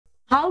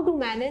how to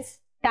manage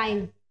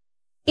time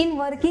in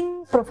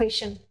working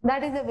profession.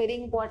 That is a very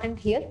important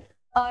here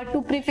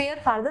to prepare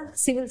for the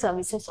civil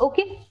services.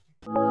 Okay.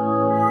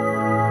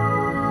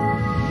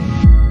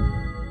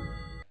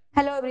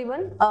 Hello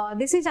everyone,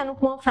 this is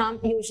Anupma from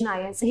Yojna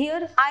IAS.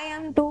 Here I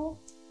am to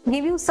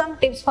give you some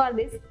tips for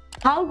this,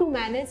 how to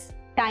manage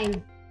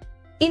time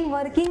in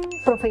working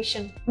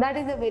profession. That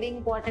is a very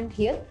important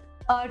here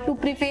to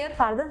prepare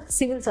for the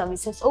civil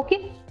services.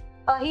 Okay,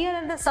 here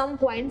are the some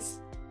points.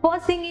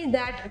 First thing is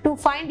that to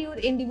find your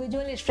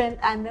individual strength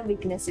and the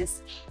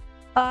weaknesses.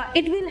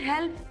 It will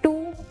help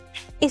to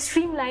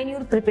streamline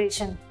your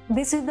preparation.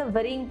 This is the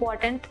very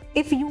important.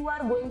 If you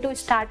are going to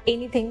start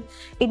anything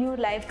in your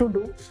life to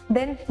do,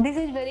 then this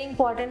is very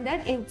important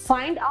that you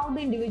find out the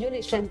individual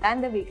strength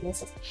and the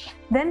weaknesses.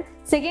 Then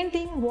second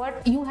thing,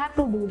 what you have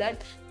to do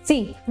that,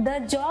 see, the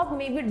job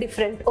may be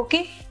different.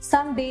 Okay,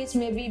 some days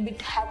may be a bit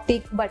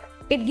hectic, but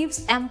it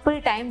gives ample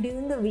time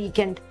during the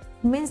weekend.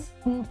 Means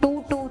 2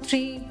 to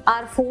 3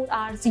 or 4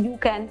 hours you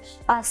can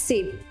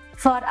save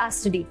for a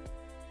study.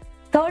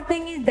 Third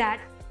thing is that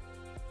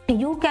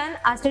you can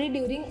study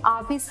during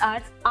office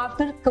hours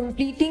after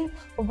completing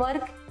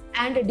work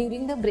and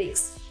during the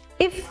breaks.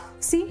 If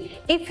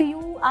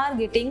you are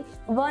getting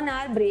 1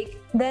 hour break,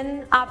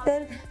 then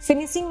after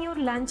finishing your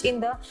lunch in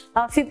the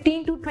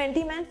 15 to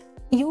 20 minutes,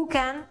 you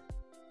can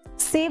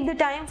save the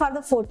time for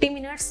the 40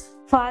 minutes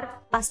for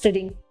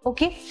studying.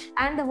 Okay,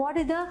 and what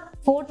is the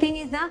fourth thing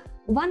is that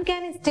one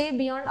can stay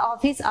beyond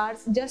office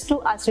hours just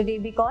to study,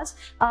 because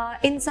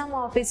in some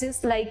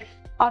offices like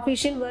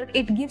official work,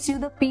 it gives you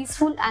the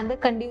peaceful and the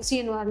conducive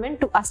environment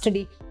to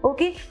study.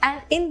 Okay,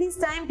 and in this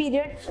time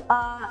period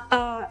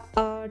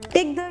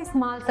take the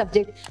small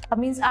subject,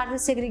 means are the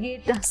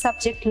segregate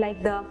subject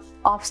like the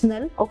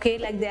optional, okay,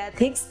 like the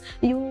ethics,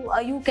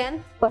 you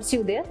can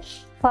pursue there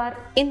for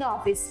in the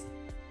office.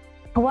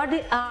 What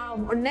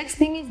next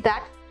thing is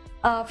that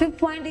fifth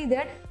point is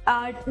that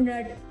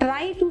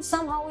try to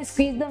somehow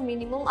squeeze the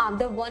minimum of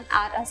the 1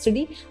 hour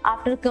study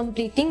after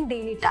completing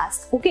daily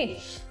tasks.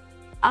 Okay,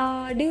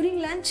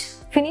 during lunch,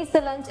 finish the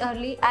lunch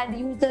early and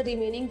use the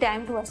remaining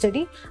time to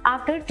study.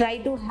 After, try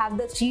to have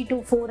the 3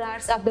 to 4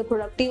 hours of the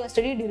productive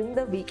study during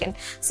the weekend.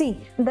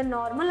 See, the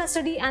normal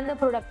study and the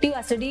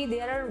productive study,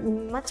 there are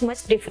much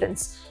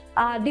difference.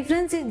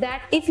 Difference is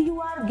that if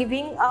you are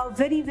giving a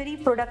very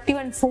productive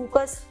and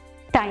focused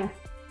time,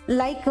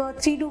 like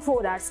 3 to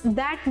 4 hours,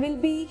 that will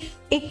be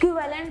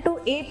equivalent to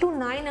 8 to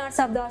 9 hours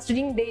of the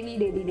studying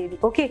daily.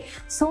 Okay,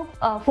 so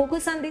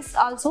focus on this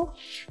also,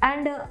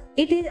 and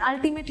it is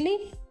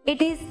ultimately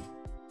it is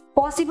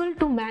possible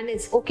to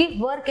manage. Okay,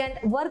 work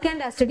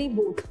and study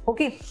both.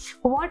 Okay,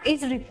 what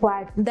is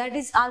required, that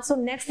is also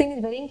next thing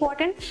is very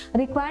important.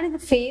 Required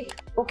is faith,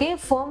 okay,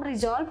 firm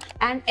resolve,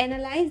 and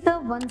analyze the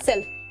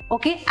oneself,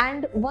 okay,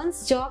 and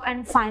one's job,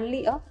 and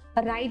finally a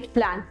right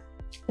plan.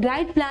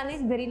 Right plan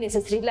is very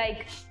necessary,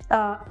 like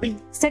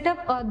set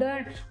up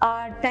the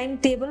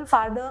timetable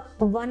for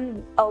the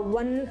one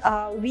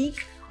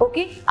week,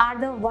 okay, or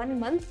the 1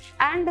 month,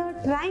 and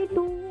try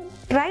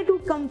to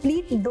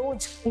complete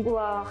those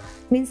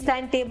means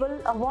timetable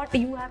what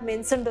you have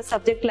mentioned, the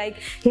subject like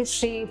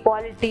history,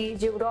 polity,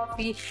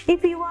 geography.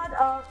 If you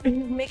are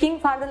making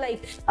for the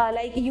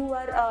like you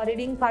are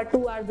reading for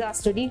 2 hours the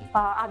study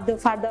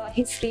for the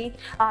history,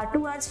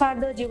 2 hours for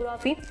the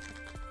geography,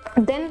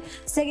 then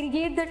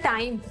segregate the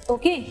time,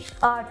 okay,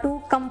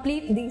 to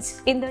complete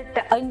these in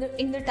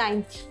the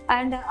time.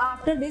 And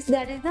after this,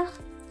 that is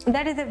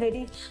the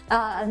very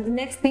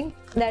next thing,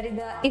 that is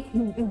if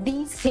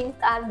these things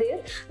are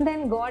there,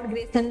 then God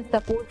grace and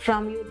support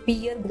from your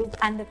peer group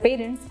and the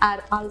parents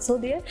are also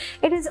there.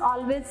 It is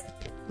always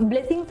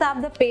blessings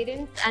of the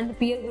parents and the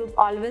peer group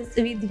always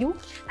with you.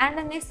 And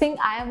the next thing,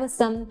 I have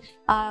some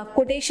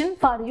quotation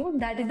for you,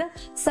 that is the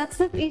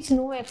success is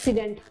no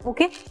accident.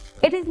 Okay,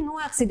 it is no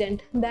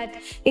accident that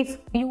if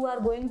you are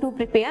going to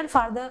prepare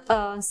for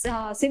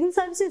the civil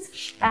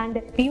services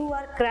and you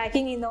are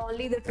cracking in the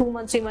only the 2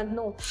 months, 3 months,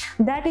 no,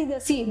 that is the,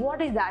 see,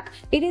 what is that?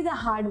 It is a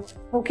hard work.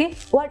 Okay,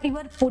 what you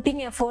are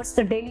putting efforts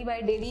the daily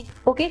by daily,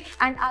 okay,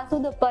 and also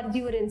the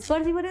perseverance.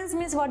 Perseverance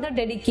means what? The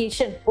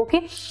dedication.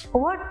 Okay,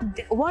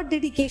 what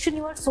dedication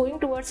you are showing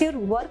towards your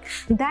work,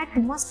 that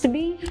must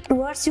be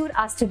towards your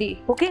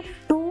study, okay,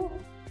 to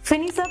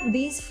finish up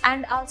these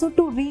and also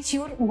to reach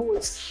your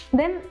goals.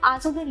 Then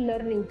also the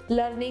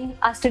learning,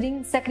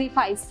 studying,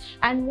 sacrifice,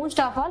 and most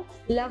of all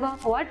love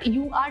of what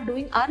you are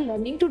doing or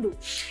learning to do.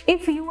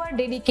 If you are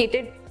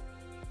dedicated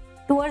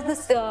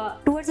towards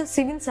the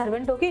civil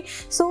servant, okay,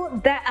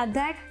 so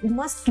that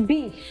must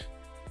be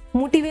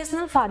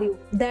motivational for you,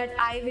 that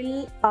I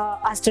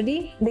will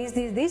study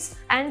this,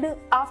 and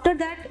after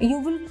that you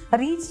will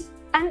reach,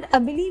 and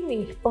believe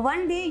me,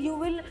 one day you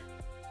will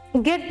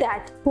get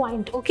that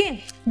point.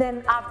 Okay,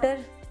 then after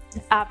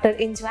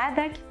enjoy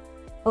that.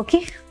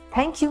 Okay,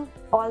 thank you,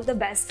 all the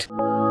best.